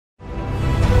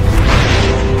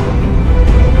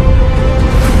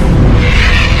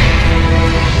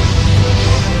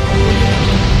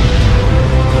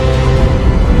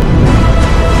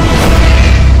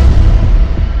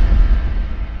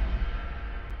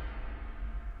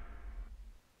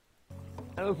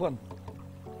Hello everyone,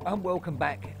 and welcome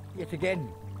back yet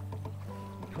again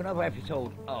to another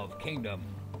episode of Kingdom.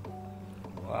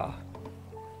 Wow.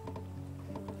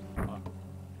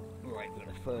 Right, we've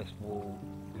got the first wall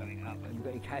going up. Have you got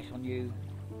any cash on you?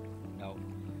 No.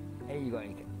 Hey, you got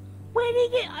any cash? Where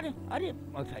did he get? I didn't.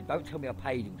 Okay, don't tell me I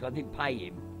paid him, because I didn't pay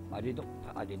him. I did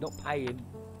not pay him.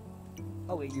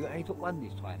 Oh, you only took one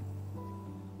this time.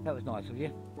 That was nice of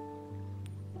you.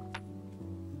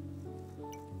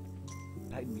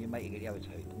 Paid your mate to get the other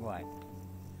two. Right.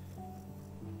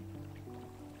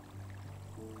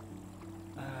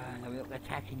 No, we're not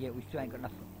attacking yet. We still ain't got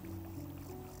enough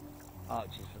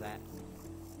archers for that.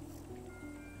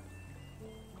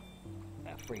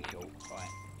 Free short. Right.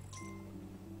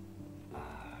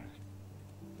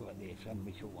 Like this. I'm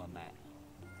gonna be short on that.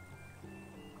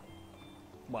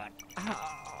 Right.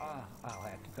 Oh, I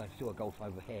have to go do a golf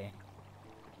over here.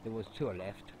 There was two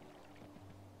left.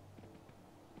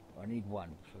 I need one,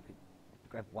 so I could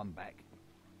grab one back.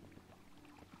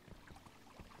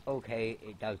 Okay,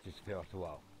 it does disappear after a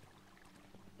while.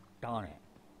 Darn it.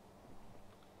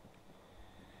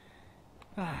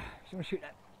 Someone shoot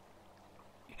that.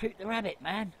 Shoot the rabbit,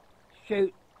 man.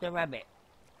 Shoot the rabbit.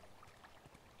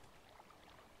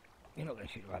 You're not going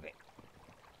to shoot the rabbit.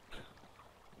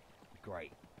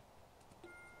 Great.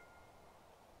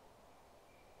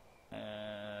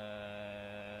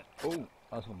 Oh,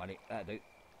 that's one money. That'll do.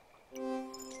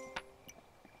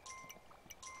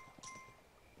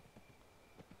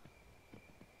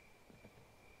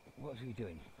 What was he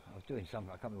doing? I was doing something,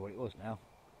 I can't remember what it was now.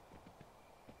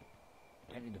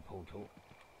 Entered the portal.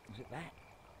 Was it that?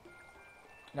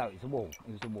 No, it's the wall.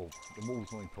 It was the wall. The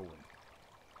wall's more important.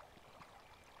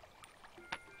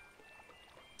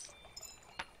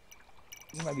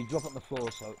 You maybe drop on the floor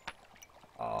so...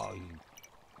 Oh, you...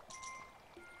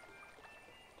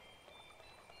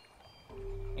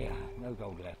 Yeah, no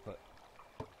gold left, but...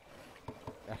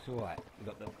 That's alright. We've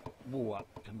got the wall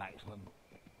up to maximum.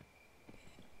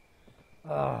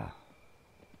 I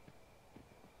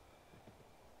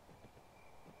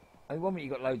mean, one minute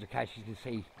you got loads of cash you can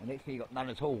see, and next minute you got none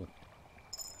at all.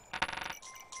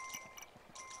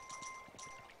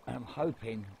 And I'm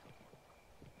hoping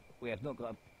we have not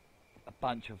got a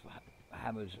bunch of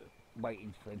hammers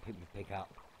waiting for them people to pick up.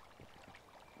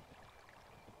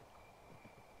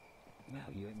 No,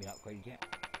 you ain't been upgraded yet.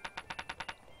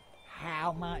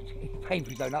 How much?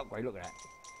 Painfully don't upgrade, look at that.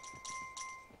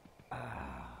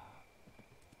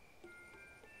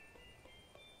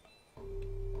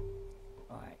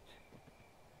 Right.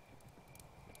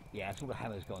 Yeah, that's all the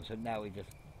hammers gone, so now we just...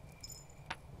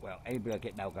 Well, anybody I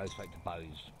get now goes straight to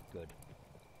bows. Good.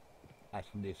 That's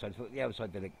from this side. So the other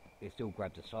side, they still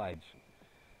grab the sides.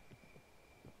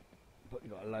 But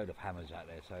you've got a load of hammers out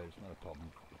there, so it's not a problem.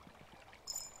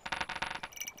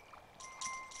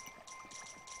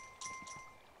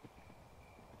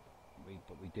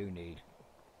 But we do need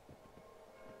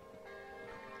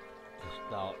to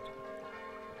start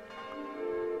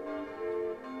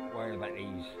worrying about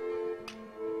these.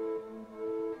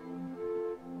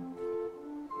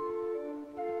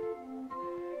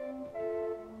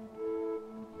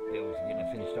 Builds and getting them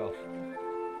finished off.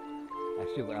 I've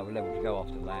still got another level to go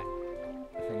after that.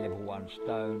 I think level 1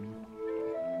 stone.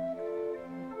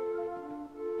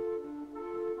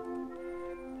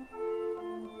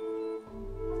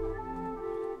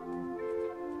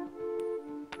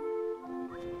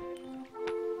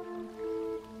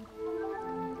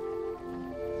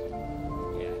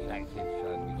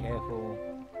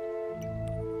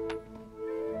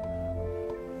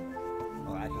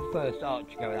 First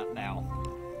arch going up now.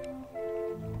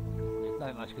 There's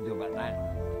not much I can do about that.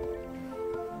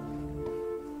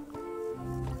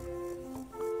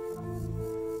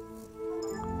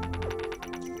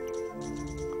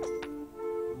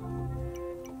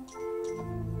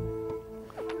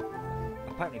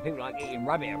 Apparently people like eating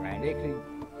rabbit around here because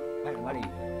they make money.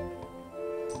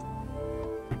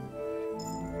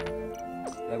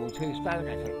 Level 2 stone,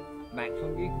 that's it.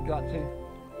 Maximum you can go up to.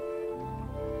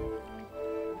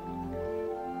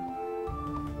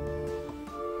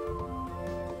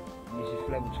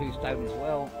 Level 2 stone as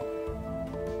well.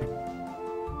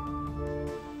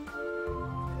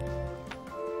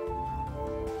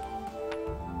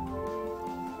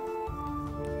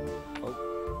 Oh.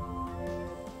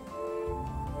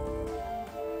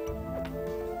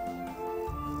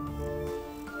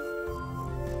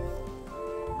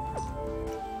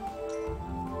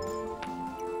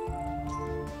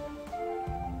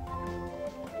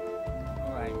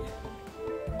 All right.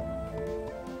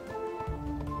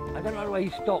 I don't know the way he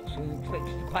stops and expects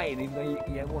you to pay him even though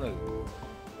you don't want to.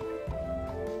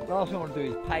 last thing I want to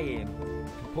do is pay him to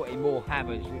put in more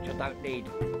hammers, which I don't need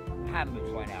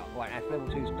hammers right now. Right, that's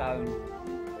level 2 stone.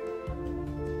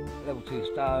 Level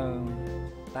 2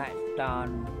 stone. That's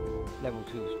done. Level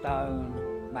 2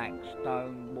 stone. Max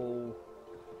stone wall.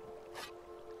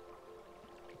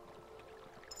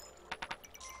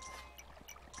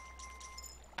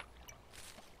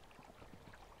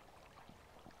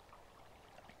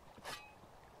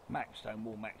 Max stone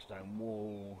wall, max stone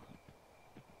wall.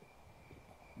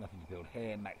 Nothing to build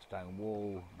here. Max stone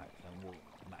wall, max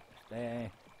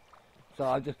there. So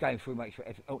I'm just going through, make sure.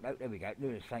 Oh no, there we go.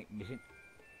 Look, there's something missing.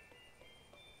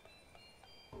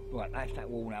 Right, that's that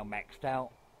wall now maxed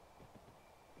out.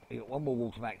 We've got one more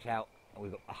wall to max out, and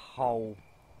we've got the whole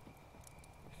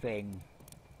thing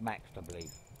maxed, I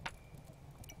believe.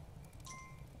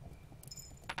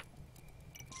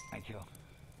 Thank you.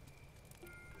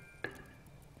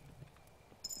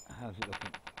 How's it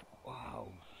looking? Wow,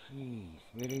 jeez,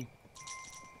 really?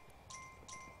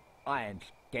 I am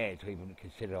scared to even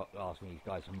consider asking these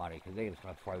guys for money, because they're just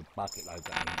going to throw bucket loads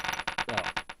at me. Well,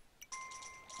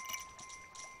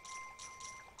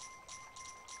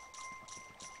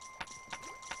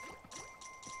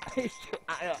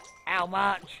 how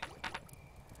much?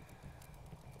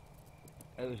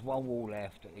 There was one wall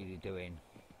left that needed doing,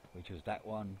 which was that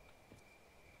one.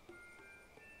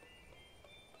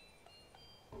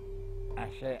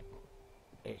 That's it.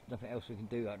 It's nothing else we can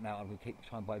do right now. I'm going to keep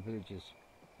trying to buy villagers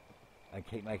and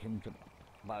keep making them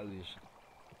bows.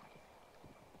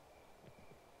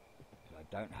 So I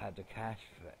don't have the cash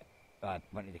for it. I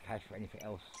don't need the cash for anything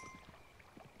else.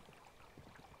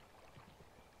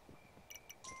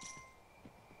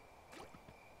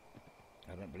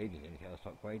 I don't believe there's anything else to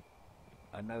upgrade.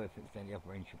 I know if it's then the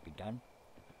upper end should be done.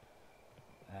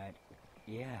 And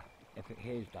yeah, if it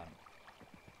here's done.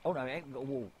 Oh no, it ain't got a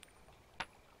wall.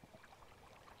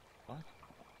 What?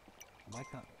 Why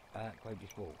can't I upgrade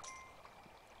this wall?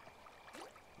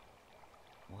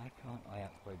 Why can't I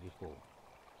upgrade this wall?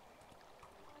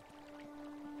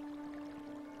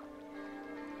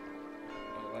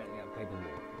 Why don't we upgrade the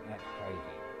wall? That's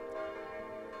crazy.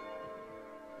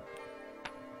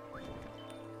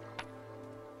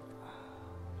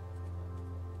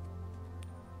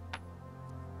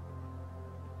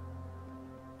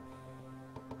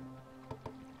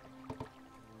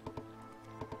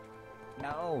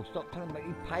 No, stop telling me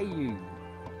to pay you.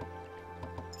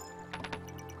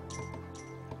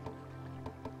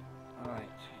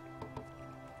 Alright.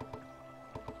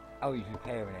 Oh, he's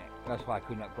repairing it. That's why I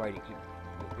couldn't upgrade it, because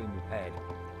it was being repaired.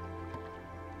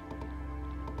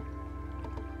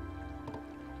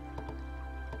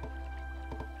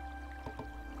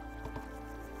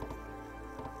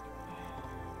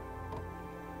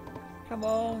 Come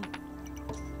on!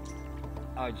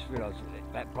 Oh, I just realised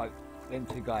that bloke. Them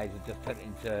two guys have just turned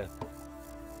into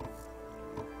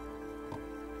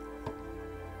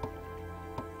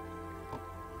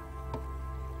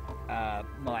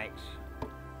knights.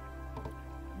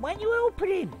 When you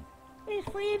helping him? There's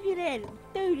 3 of you there,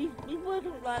 dude. He's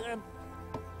working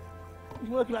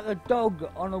like a dog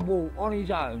on a wall on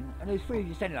his own, and there's 3 of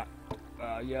you standing up.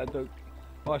 Yeah, dude.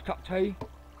 Nice cup of tea.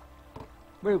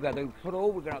 We're gonna do for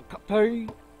all. We're gonna cup of tea.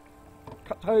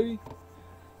 Cup of tea.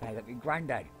 Hey, that'd be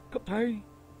granddad. Cup of tea.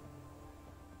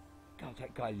 God,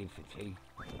 that guy lived for tea.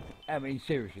 I mean,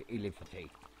 seriously, he lived for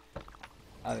tea.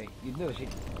 I mean, you've never seen...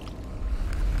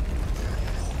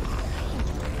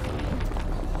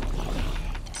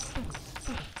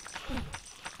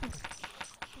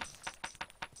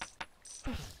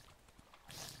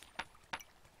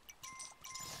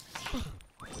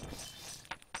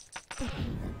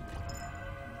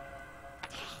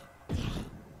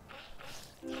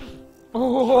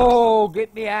 Oh,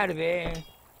 get me out of here.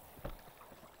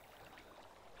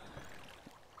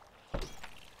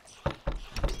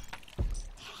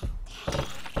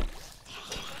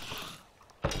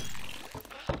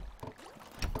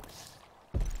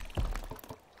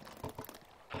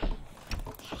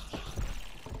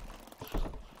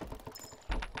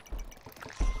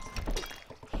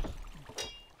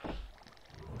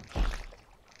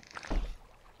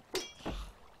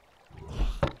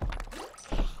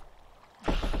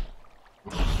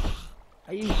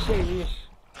 Are you serious?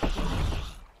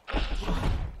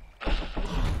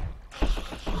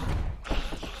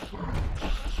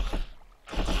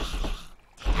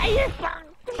 Hey, you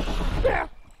fucking...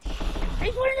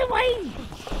 He's running away!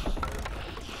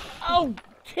 Oh,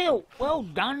 tilt! Well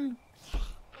done!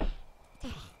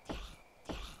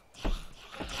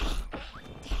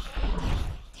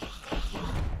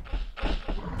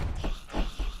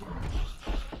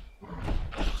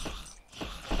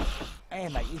 Hey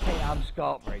mate, you think I'm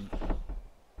scarpering?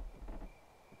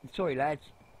 Sorry, lads.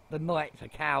 The knight's a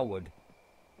coward.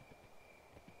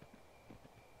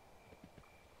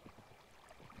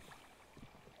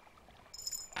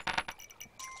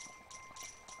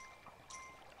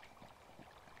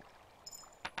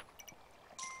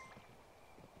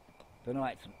 The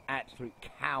knight's an absolute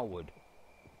coward.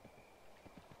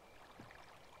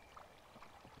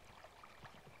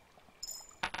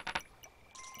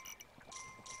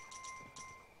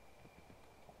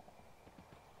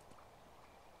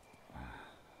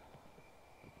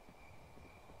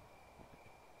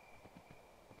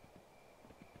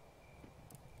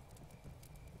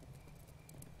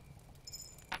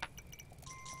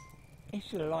 He's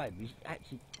still alive. He's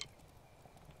actually...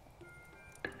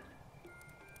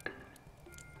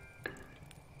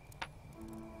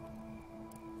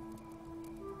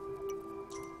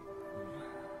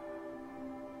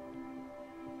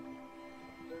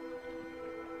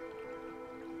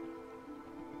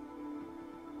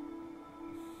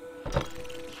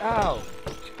 Oh,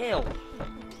 chill.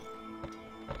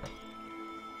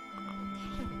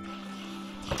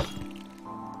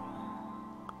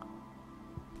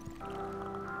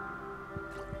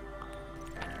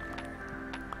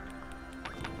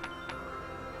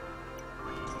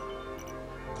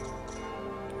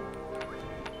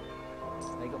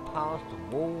 They got past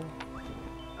the wall.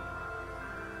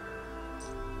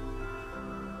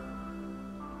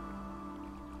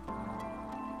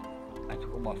 I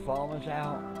took all my farmers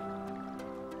out.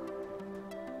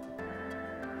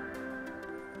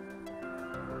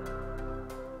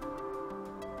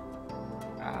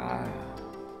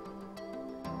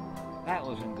 That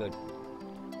wasn't good.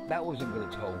 That wasn't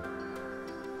good at all.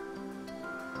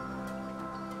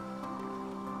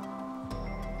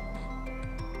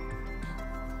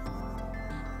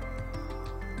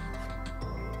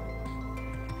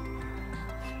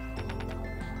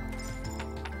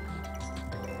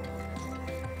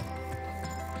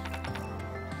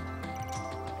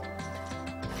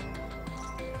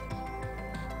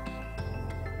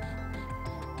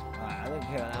 I don't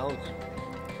care what else.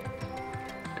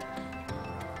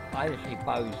 I just need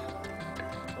bows,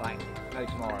 like, no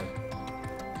tomorrow.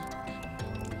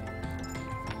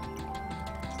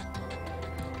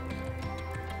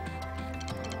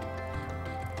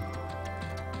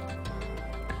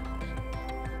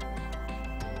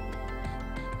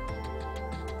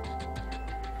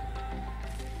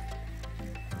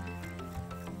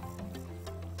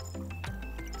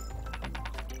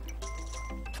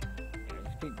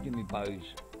 Just give me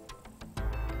bows.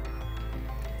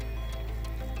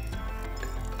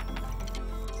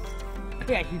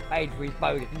 He actually paid for his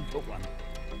bow and took one.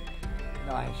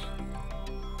 Nice.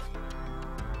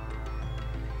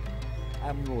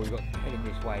 How many more we got heading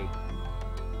this way?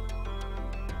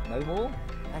 No more?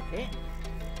 That's it?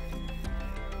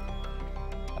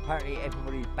 Apparently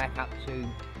everybody's back up to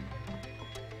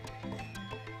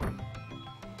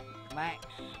max.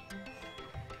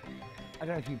 I don't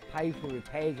know if you pay for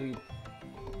repairs or you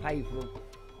pay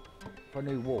for a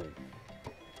new wall.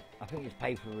 I think it's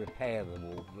paid for the repair of the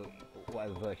wall.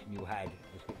 Whatever version you had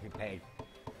was repaired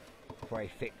for a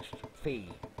fixed fee.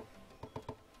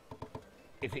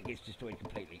 If it gets destroyed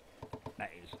completely, that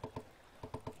is.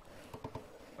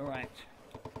 Alright.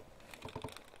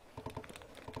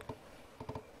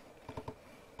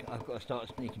 I've got to start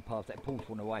sneaking past that portal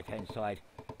on the right hand side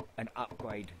and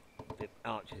upgrade the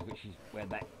archers, which is where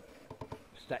that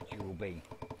statue will be.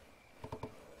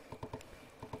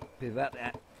 Without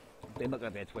that, they're not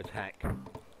going to be able to attack.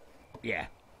 Yeah.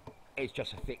 It's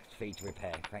just a fixed fee to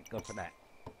repair, thank God for that.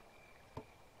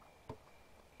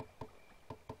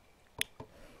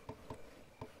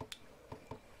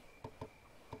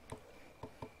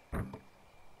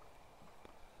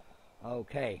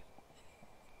 Okay.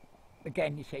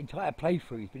 Again, this entire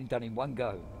playthrough has been done in one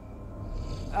go.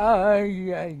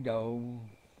 I know.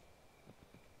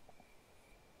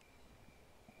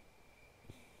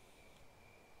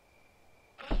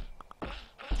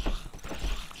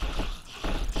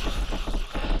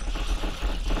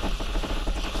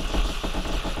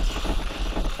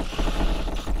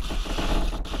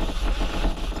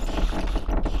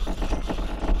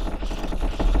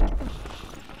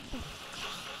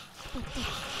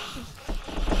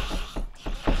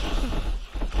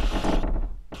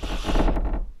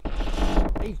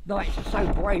 Knights are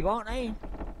so brave, aren't they?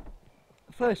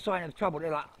 The first sign of trouble,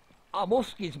 they're like, I'm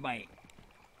Oskins, mate.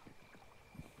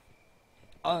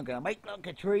 I'm going to make like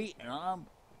a tree and I'm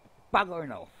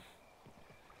buggering off.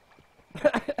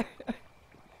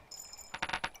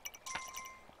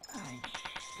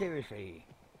 Seriously.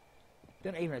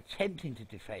 They're not even attempting to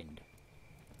defend.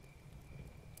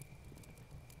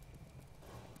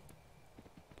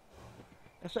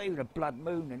 That's not even a blood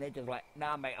moon, and they're just like,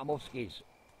 nah, mate, I'm off skis.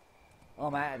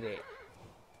 I'm out of it.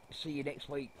 See you next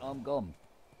week. I'm gone.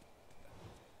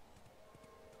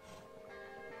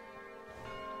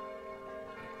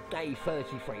 Day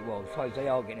 33. Well, I suppose they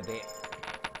are getting a bit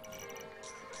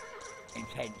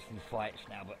intense, these fights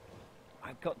now, but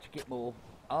I've got to get more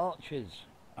archers.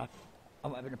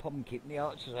 I'm having a problem keeping the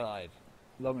archers alive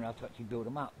long enough to actually build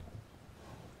them up.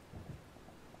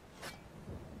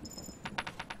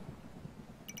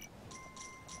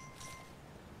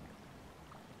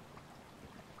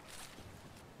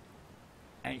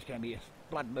 And it's going to be a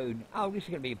blood moon. Oh, this is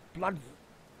going to be blood.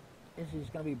 This is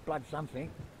going to be blood something.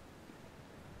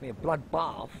 Be a blood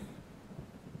bath.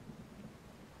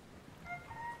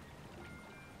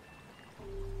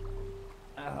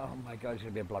 Oh my God, it's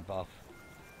going to be a blood bath.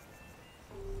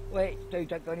 Wait, dude,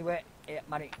 don't go anywhere. Yeah,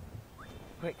 money.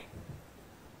 Quick.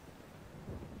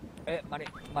 Yeah, money,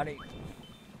 money.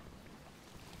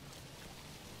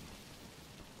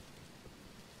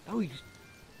 Oh,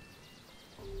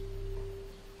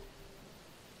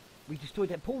 we destroyed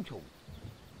that portal.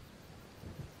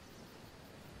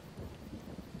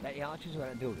 That the archers or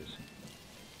the builders?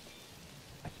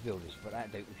 That's the builders, but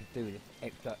that we could do with an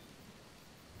extra.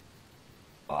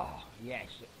 Oh, yes.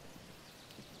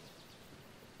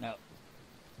 Now,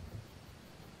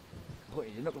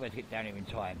 you're not going to get down here in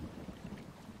time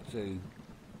to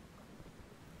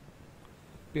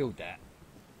build that,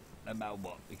 no matter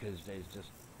what, because there's just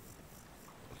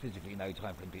physically no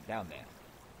time for them to get down there.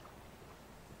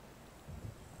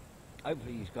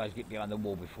 Hopefully these guys get behind the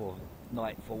wall before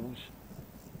night falls.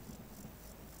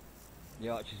 The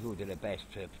archers will do their best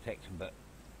to protect them, but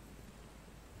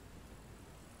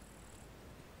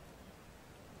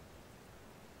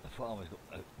the farmer's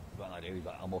got an idea. He's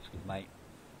like, I'm off skis, mate.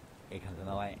 Here comes the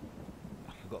night.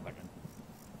 I forgot about them.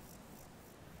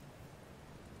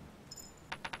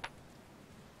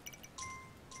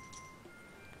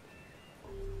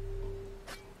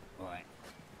 Right.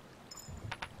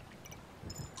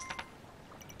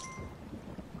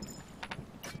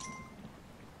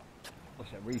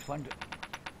 What's that, refund?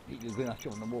 You're good enough to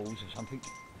on the walls or something.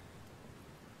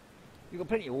 You've got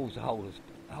plenty of walls to hold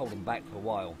them back for a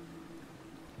while.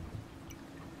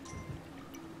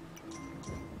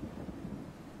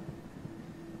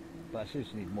 But I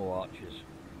seriously need more archers.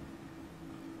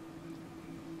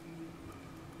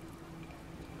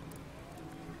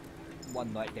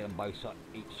 One right there on both sides,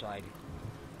 each side.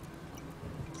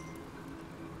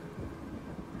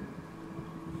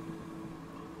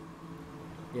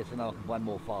 Yes, I know I can buy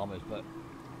more farmers, but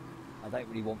I don't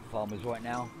really want farmers right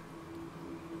now.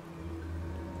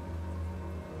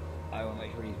 I want to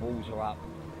make sure these walls are up.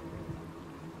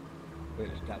 But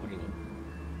that one isn't.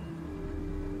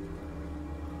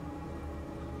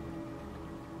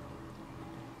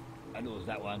 I know it's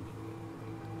that one.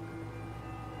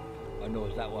 I know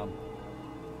it's that one.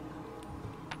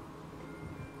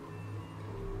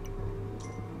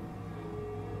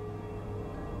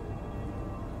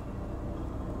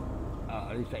 Oh,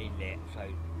 at least that in there, so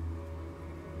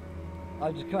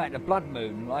I just come out in the blood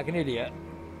moon like an idiot.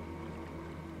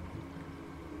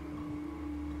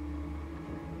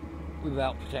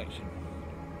 Without protection.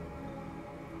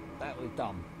 That was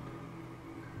dumb.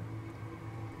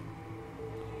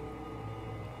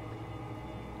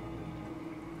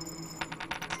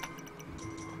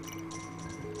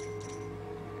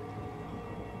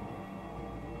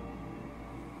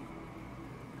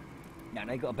 Now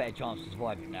they got a better chance to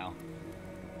survive it now.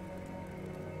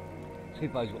 Two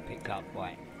bows got picked up,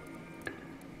 right.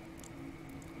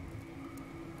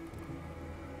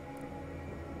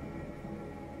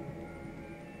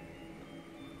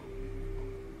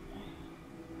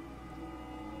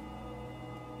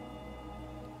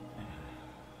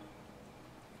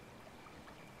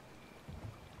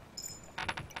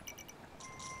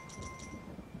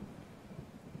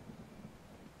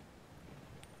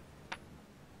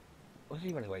 What's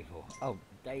he running away for? Oh,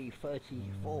 day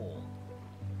 34.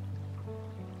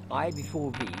 I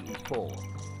before V is 4.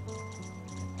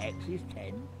 X is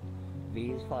 10.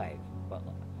 V is 5. But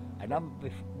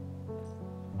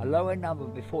a lower number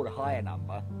before the higher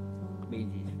number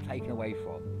means it's taken away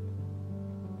from.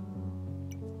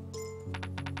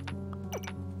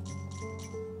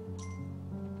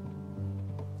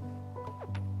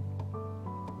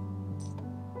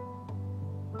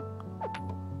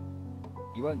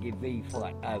 You won't give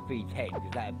V5, V10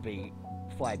 because that would be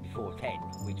 5 before 10,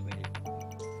 which means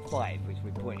 5, which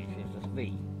would point it as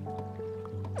V.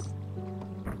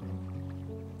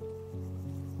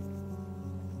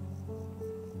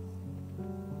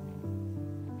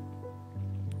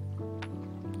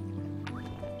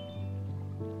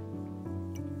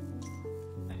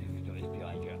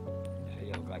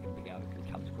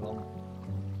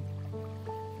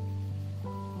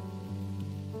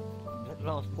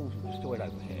 last portal destroyed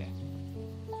over here.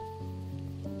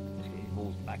 Let's get these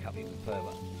walls back up even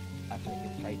further. That's what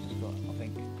it takes us got, I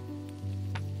think.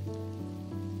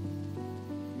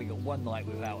 We got one night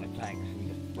without attacks, so we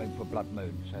just went for a blood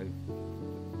moon, so...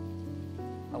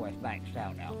 Oh, it's maxed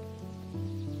out now.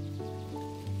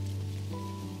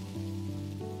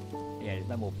 Yeah, there's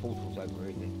no more portals over,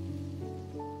 is it?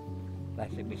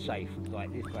 That's it, we're safe.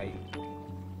 Like this way,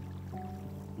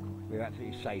 we're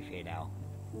absolutely safe here now.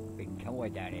 We can come way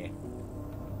down here.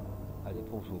 There's a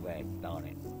portal there, darn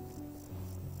it.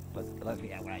 But I don't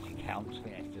think that one actually counts. I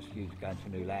think that's just used going to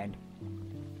new land.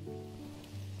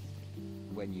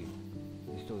 When you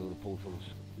destroy all the portals.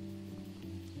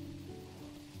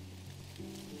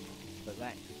 But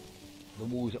that's the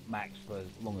walls at max for as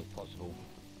long as possible.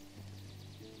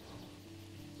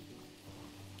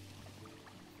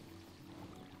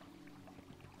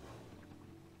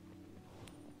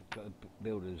 Got the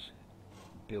builders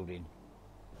building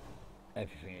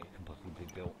everything that can possibly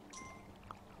be built.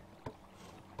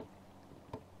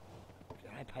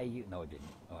 Did I pay you? No, I didn't.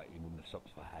 Alright, you wouldn't have stopped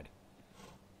if I had.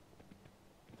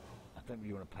 I don't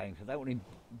really want to pay him, so I don't want him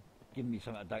giving me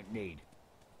something I don't need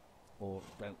or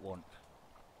don't want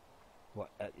right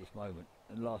at this moment.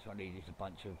 And the last one I need is a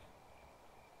bunch of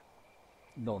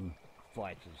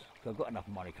non-fighters. So I've got enough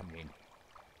money coming in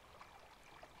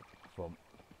from...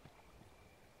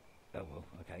 Oh well,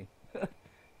 okay.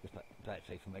 Just about to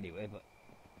say from anywhere, but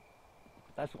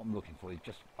that's what I'm looking for, is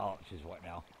just archers right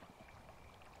now.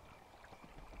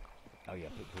 Oh yeah,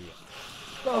 put through it.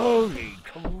 Holy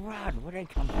crud, where'd they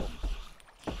come from?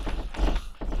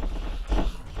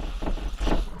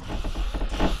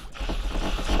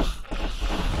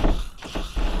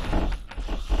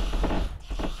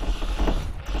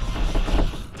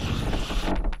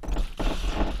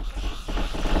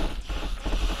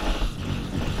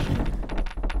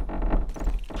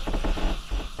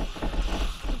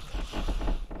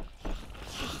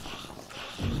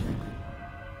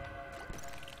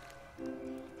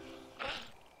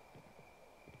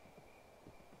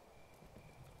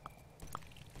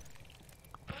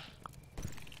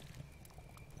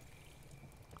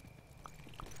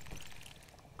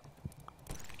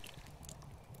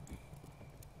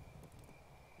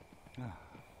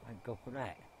 Thank God for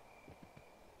that.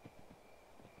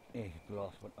 Here's the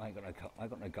last one. I ain't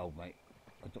got no gold, mate.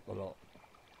 I took a lot.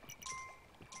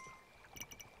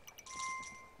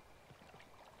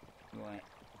 Right.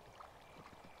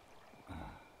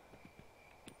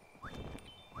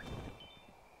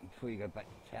 Before you go back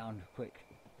to town, quick.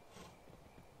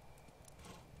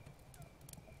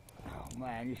 Oh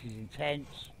man, this is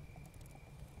intense.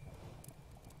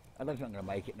 I don't think I'm going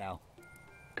to make it now.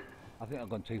 I think I've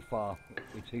gone too far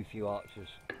with too few archers.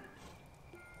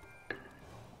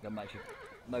 Got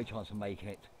no chance of making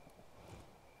it.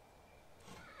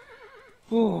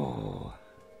 Ooh.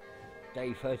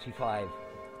 Day 35.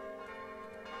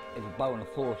 There's a bow and a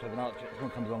thorn, so if an archer,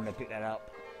 someone comes along, they pick that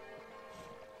up.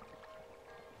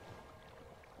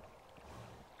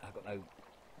 I've got no...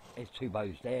 There's two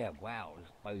bows there. Wow, there's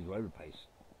bows all over the place.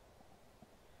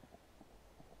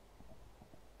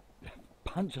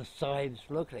 Bunch of scythes,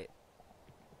 look at it.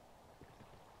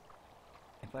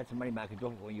 If I had some money back, I could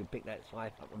drop it when you pick that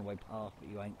scythe up on the way past, but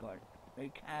you ain't got no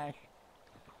cash.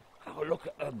 Oh, look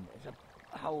at them. There's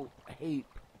a whole heap.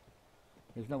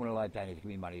 There's no one alive down here to give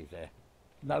me money, is there?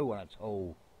 No one at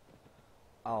all.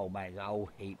 Oh man, there's a whole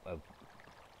heap of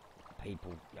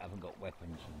people that haven't got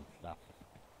weapons and stuff.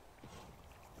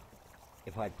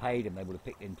 If I'd paid them, they would have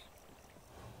picked them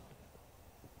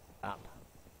up.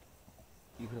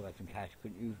 You could have had some cash,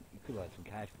 couldn't you? You could have had some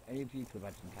cash. Any of you could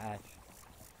have had some cash.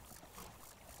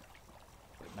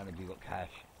 But none of you got cash.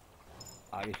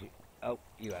 Oh,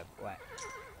 you have. Right.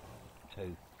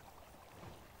 2.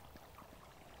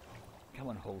 Come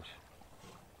on, horse.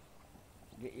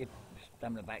 Get your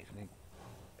stamina back so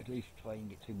at least try and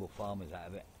get 2 more farmers out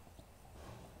of it.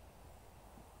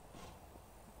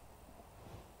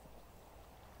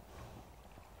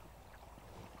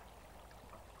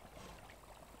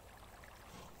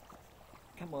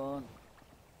 Come on.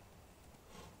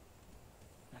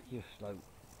 You're slow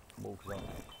walkers, aren't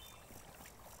they?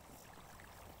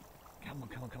 Come on,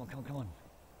 come on, come on, come on, come on.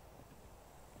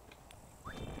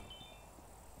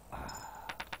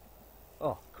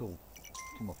 Oh, cool.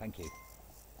 2 more, thank you.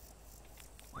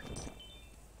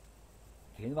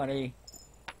 Give me the money.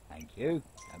 Thank you.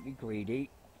 Don't be greedy.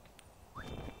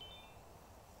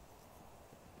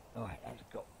 Alright, that's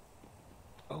got...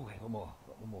 Oh, wait, one more.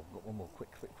 Got one more. Quick.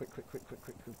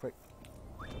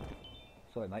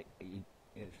 Sorry, mate.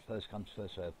 It's first come,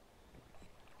 first serve.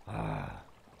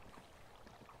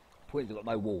 Point, they've got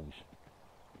no walls.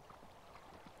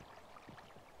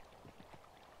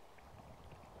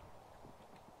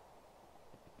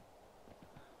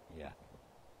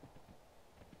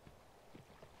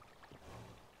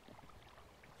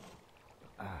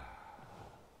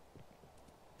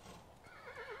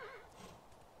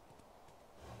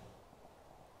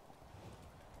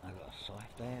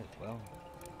 scythe there as well.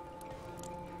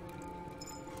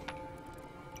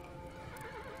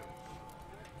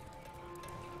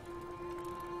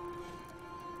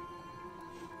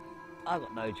 I've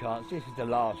got no chance. This is the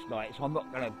last night, so I'm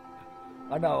not gonna.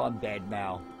 I know I'm dead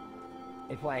now.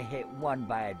 If I hit one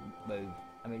bad move,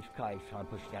 I mean, it's okay, he's trying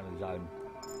to push it down the zone.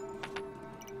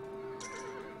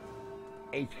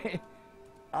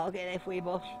 I'll get there for you,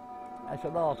 boss. That's the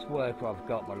last worker I've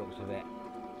got by the looks of it.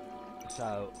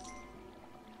 So.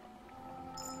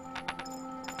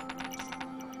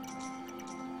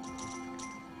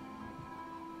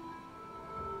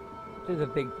 There's a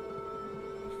big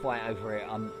fight over it,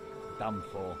 I'm done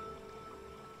for.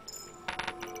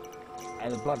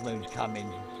 And the blood moon's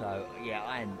coming, so yeah,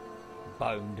 I am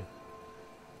boned.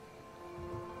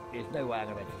 There's no way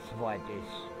I'm going to survive this.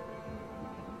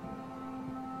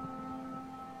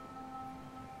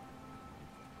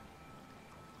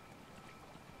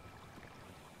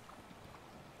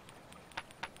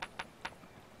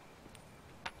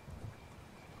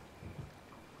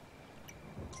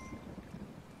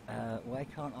 Why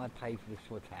can't I pay for this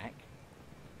to attack?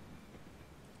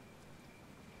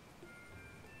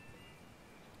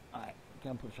 Alright, go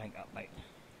and put something up, mate.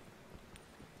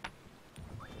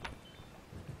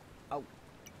 Oh,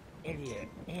 idiot,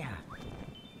 yeah.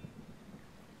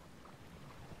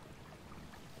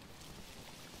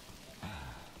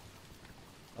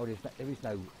 Oh, there is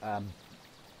no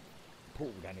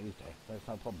portal down here, is there? So there's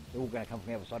no problem. They're all going to come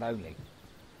from the other side only.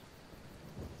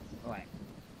 Right.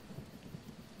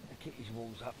 Keep these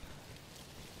walls up.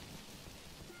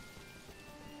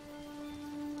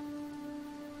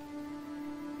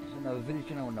 Is there another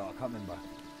village in or not? I can't remember.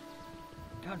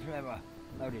 Can't remember.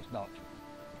 No, there's not.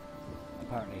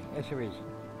 Apparently. Yes, there is.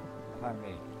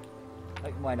 Apparently.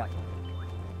 Take your mind up.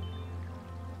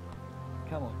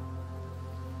 Come on.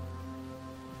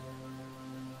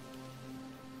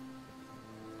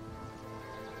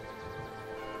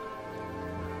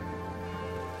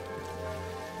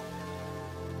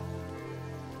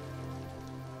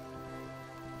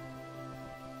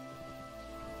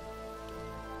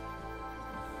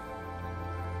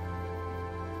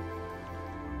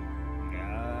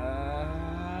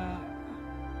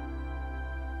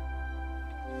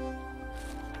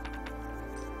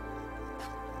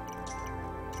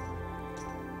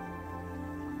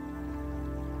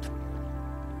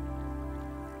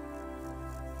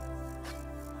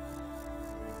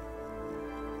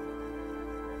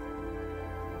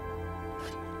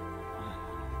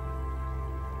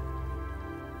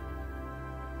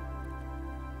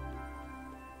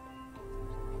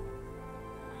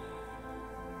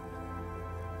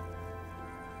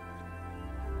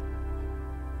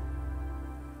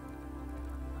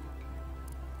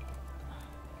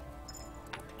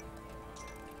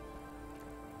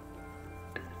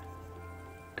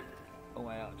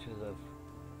 My archers have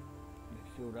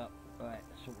filled up. Right,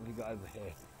 that's what we've got over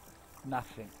here.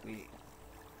 Nothing.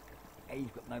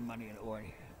 He's got no money in it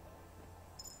already.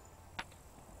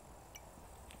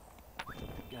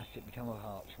 Just it, become a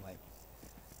archer, mate.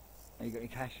 Have you got any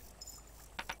cash?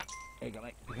 There you go,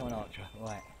 mate. Become an archer.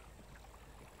 Right.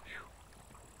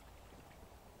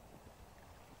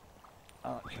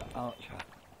 Archer, archer.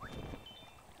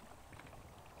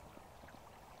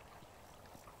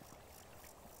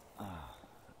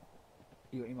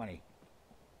 You got any money?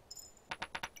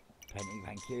 Plenty,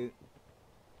 thank you.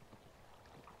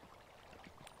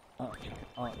 Archer,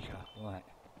 archer, right.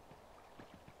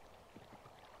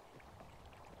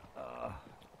 I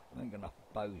ain't got enough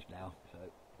bows now, so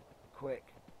quick.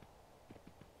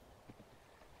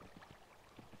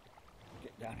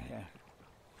 Get down here.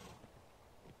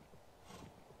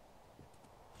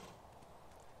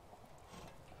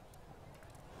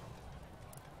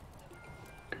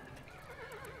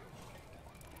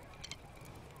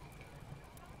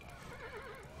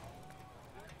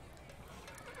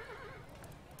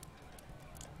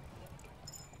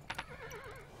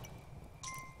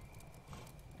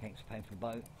 Thanks for paying for the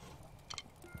boat.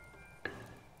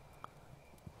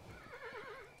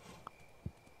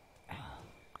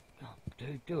 God,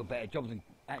 do a better job than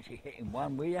actually hitting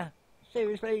one, will ya?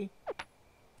 Seriously?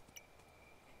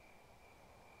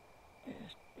 Yes,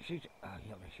 shoot. Oh, you're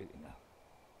not going to shoot him now.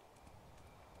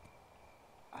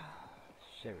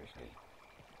 Seriously.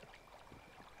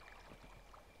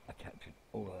 I captured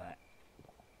all of that.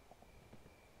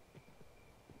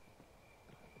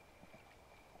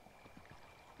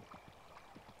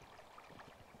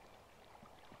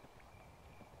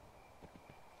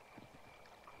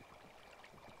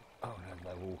 Oh, there's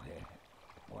no wall here.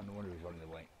 I wonder who's running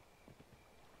away.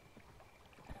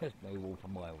 There's no wall for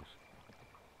miles.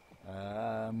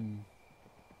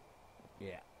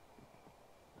 Yeah.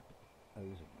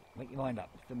 Make your mind up.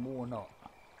 Is there more or not?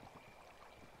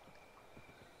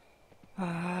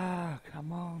 Ah,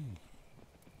 come on.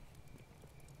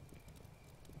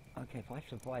 Okay, if I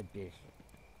survive this,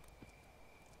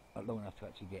 not long enough to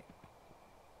actually get.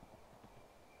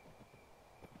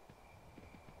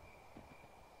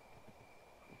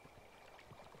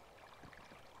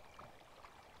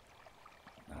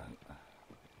 No.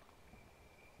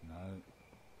 No.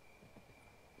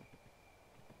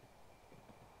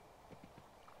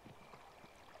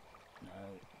 No.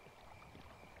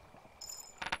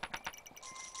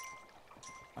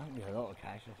 I think there's a lot of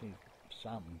cash. I think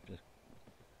some just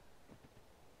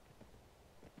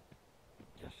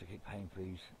to keep paying for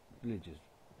these villagers.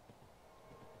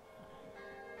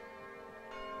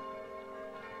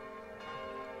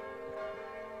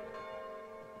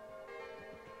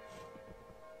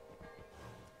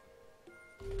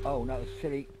 Oh, no, it's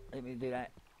silly. Let me do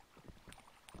that.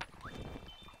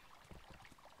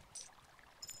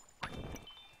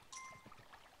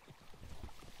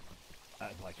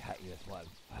 That's my cat, that's what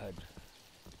I've heard.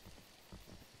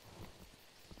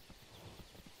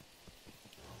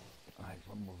 Alright, there's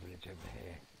one more village over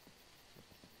here.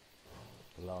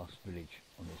 The last village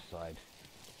on this side.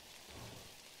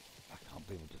 I can't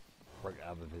believe I just broke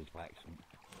out of a village by accident.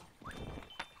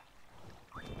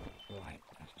 Right,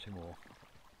 that's two more.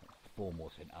 That's four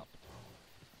more sent up.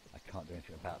 I can't do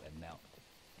anything about them now.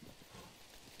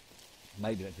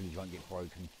 Maybe that village won't get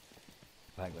broken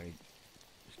if I haven't got any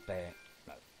spare.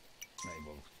 No, it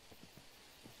will.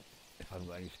 If I haven't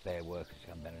got any spare workers to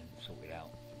come down and sort it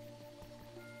out.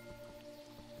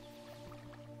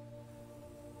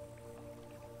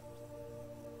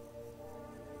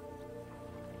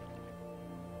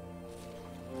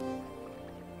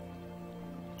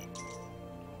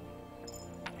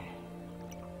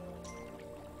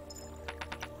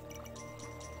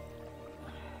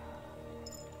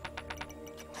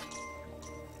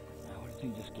 What did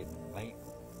you just give me, mate?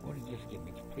 What did you just give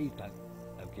me? Please don't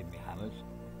give me hammers.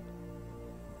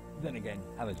 Then again,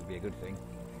 hammers would be a good thing.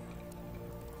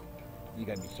 You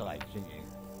gave me sides, didn't you?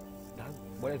 No,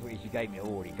 whatever it is you gave me, I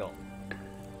already got.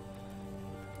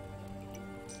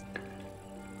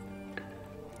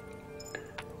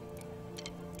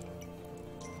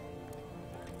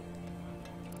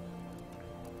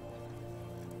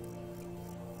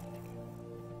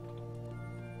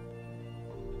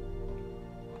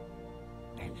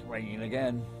 It's raining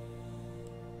again.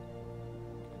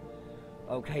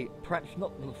 Okay, perhaps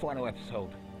not the final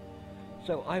episode.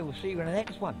 So I will see you in the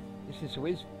next one. This is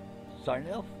Wiz,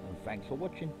 signing off, and thanks for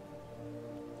watching.